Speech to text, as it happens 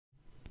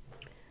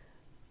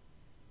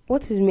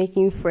What is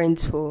making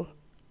friends for?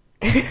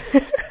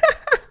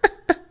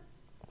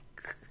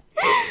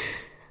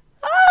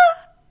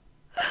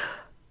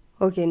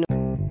 Okay, no.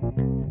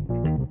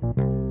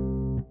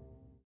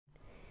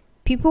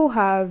 People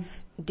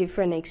have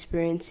different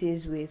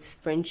experiences with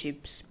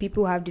friendships.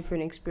 People have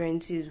different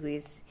experiences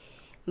with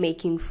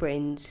making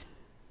friends.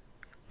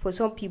 For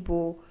some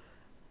people,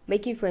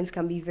 making friends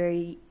can be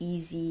very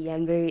easy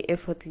and very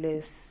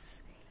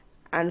effortless.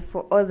 And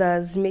for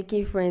others,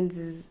 making friends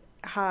is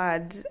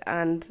hard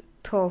and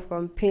tough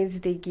and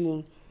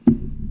painstaking.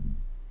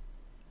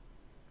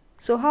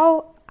 So,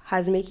 how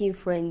has making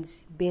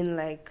friends been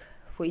like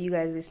for you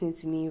guys listening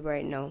to me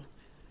right now?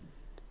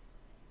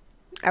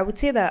 I would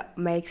say that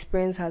my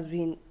experience has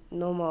been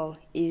normal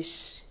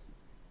ish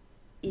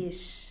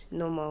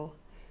normal.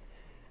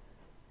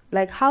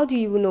 Like, how do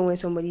you even know when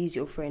somebody is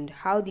your friend?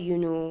 How do you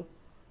know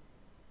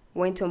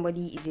when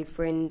somebody is a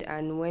friend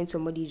and when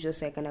somebody is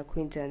just like an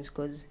acquaintance?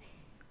 Because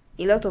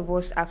a lot of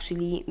us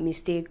actually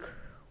mistake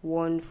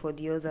one for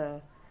the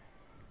other.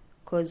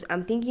 Because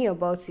I'm thinking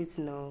about it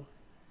now,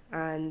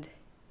 and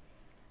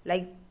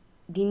like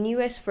the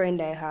newest friend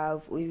I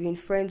have, we've been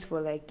friends for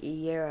like a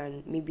year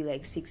and maybe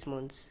like 6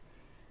 months.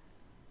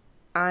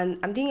 And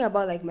I'm thinking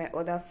about like my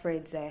other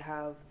friends I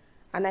have,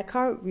 and I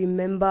can't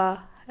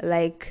remember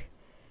like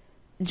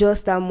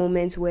just that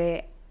moment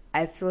where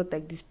I felt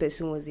like this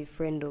person was a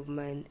friend of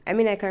mine. I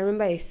mean, I can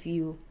remember a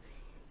few,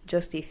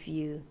 just a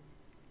few.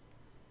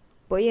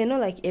 But yeah, not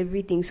like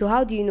everything. So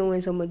how do you know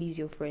when somebody is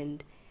your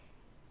friend?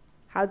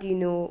 How do you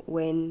know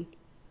when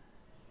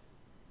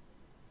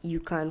you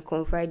can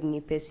confide in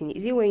a person?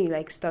 Is it when you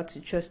like start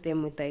to trust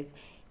them with like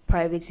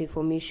private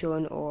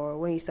information, or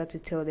when you start to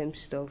tell them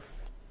stuff?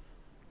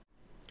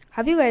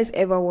 Have you guys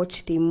ever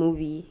watched a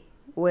movie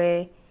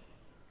where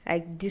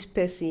like this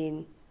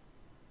person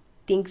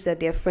thinks that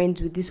they're friends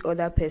with this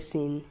other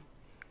person,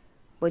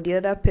 but the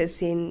other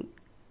person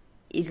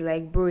is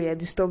like, bro, you're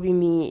disturbing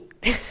me.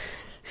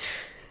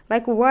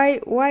 Like, why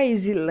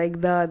is it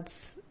like that?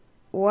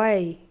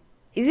 Why?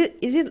 Is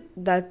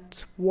it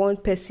that one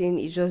person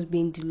is just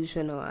being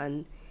delusional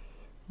and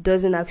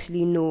doesn't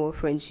actually know what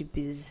friendship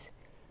is,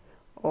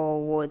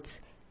 or what?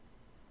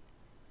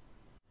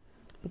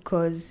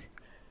 Because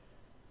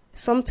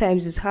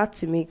sometimes it's hard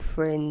to make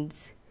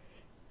friends.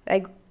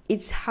 Like,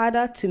 it's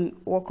harder to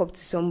walk up to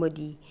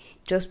somebody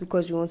just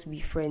because you want to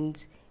be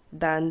friends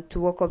than to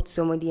walk up to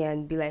somebody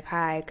and be like,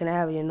 hi, can I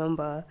have your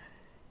number?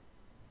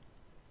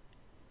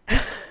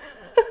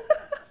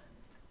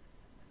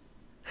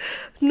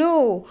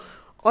 No,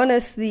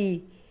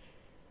 honestly.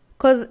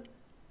 Because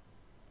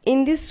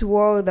in this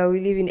world that we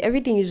live in,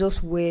 everything is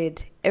just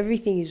weird.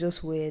 Everything is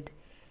just weird.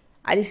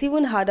 And it's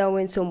even harder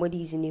when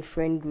somebody is in a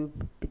friend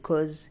group,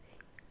 because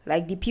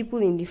like the people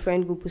in the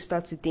friend group will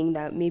start to think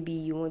that maybe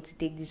you want to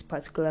take this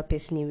particular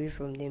person away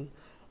from them,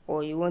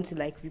 or you want to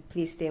like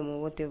replace them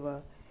or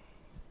whatever.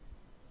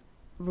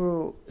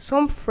 Bro,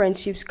 some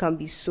friendships can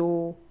be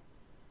so,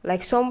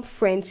 like some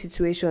friend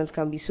situations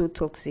can be so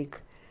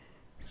toxic.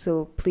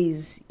 So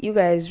please, you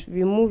guys,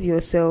 remove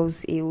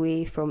yourselves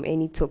away from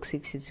any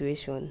toxic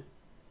situation.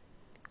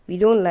 We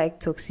don't like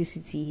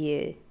toxicity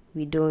here.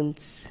 We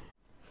don't.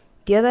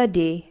 The other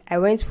day, I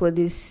went for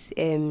this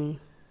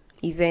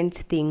event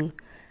thing.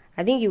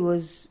 I think it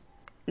was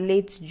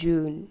late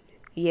June.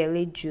 Yeah,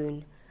 late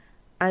June.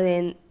 And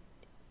then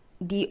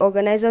the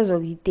organizers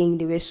of the thing,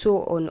 they were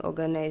so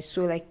unorganized.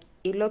 So like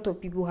a lot of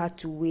people had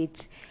to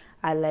wait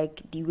at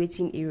like the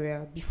waiting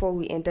area before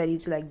we entered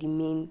into like the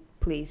main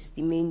place,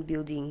 the main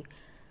building.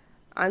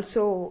 And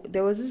so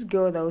there was this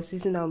girl that was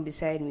sitting down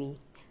beside me,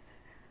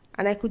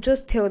 and I could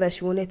just tell that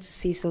she wanted to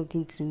say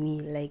something to me.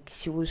 Like,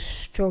 she was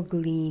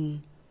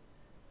struggling.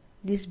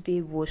 This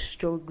babe was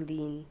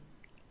struggling.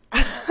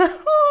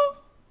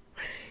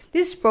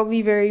 This is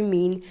probably very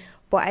mean,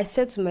 but I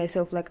said to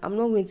myself, like, I'm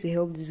not going to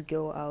help this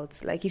girl out.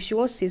 Like, if she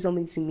wants to say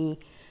something to me,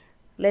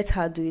 let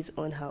her do it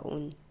on her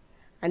own.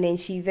 And then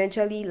she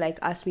eventually like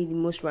asked me the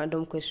most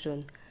random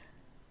question.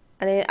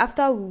 And then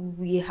after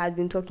we had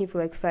been talking for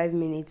like 5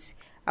 minutes,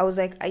 I was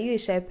like, are you a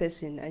shy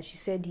person? And she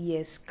said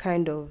yes,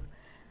 kind of.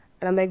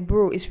 And I'm like,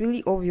 bro, it's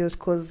really obvious,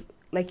 because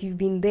like you've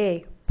been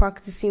there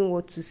practicing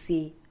what to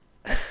say.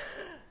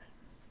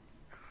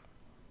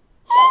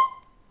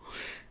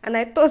 And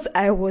I thought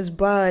I was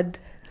bad.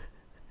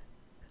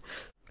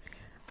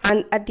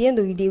 And at the end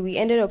of the day, we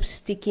ended up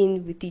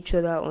sticking with each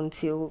other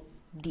until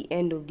the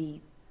end of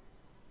the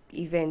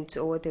event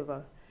or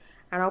whatever.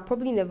 And I'll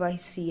probably never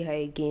see her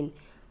again.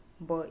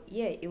 But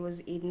yeah, it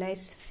was a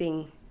nice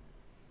thing.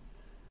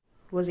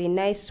 It was a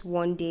nice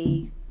one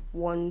day,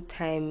 one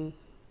time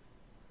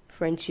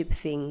friendship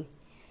thing.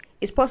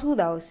 It's possible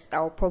that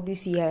I'll probably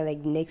see her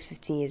like the next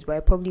 15 years, but I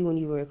probably won't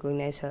even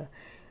recognize her.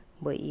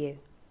 But yeah.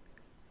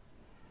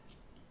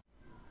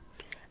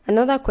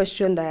 Another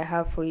question that I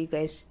have for you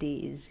guys today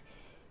is,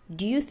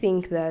 do you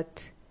think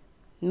that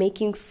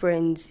making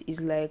friends is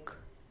like,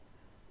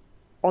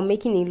 or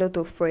making a lot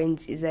of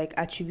friends is like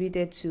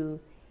attributed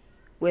to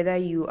whether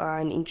you are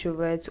an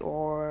introvert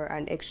or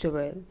an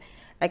extrovert?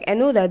 Like, I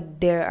know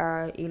that there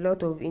are a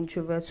lot of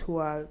introverts who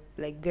are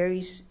like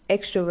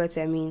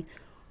extroverts, I mean,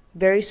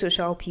 very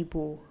social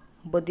people,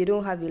 but they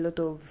don't have a lot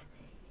of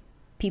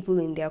people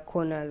in their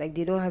corner. Like,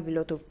 they don't have a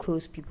lot of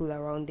close people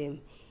around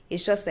them.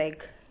 It's just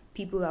like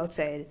people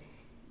outside.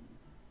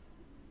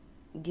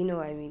 Do you know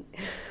what I mean?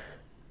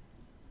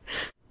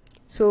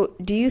 So,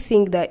 do you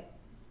think that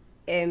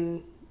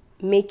um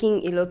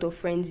making a lot of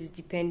friends is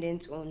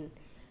dependent on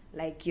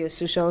like your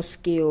social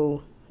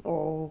skill,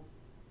 or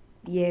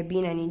yeah,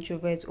 being an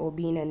introvert or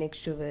being an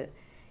extrovert?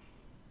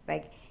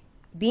 Like,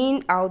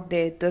 being out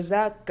there, does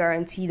that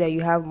guarantee that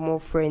you have more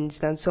friends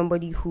than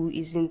somebody who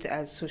isn't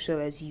as social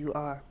as you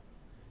are?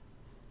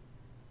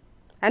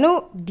 I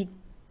know the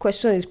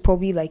question is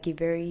probably like a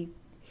very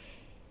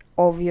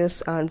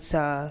obvious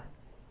answer,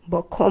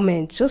 but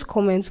just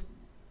comment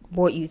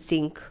what you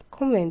think.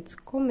 Comment.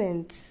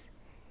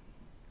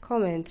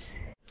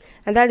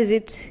 And that is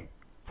it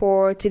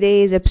for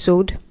today's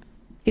episode.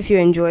 If you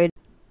enjoyed,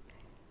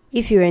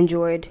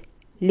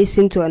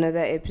 listen to another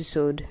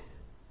episode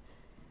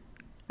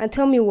and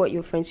tell me what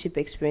your friendship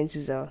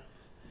experiences are.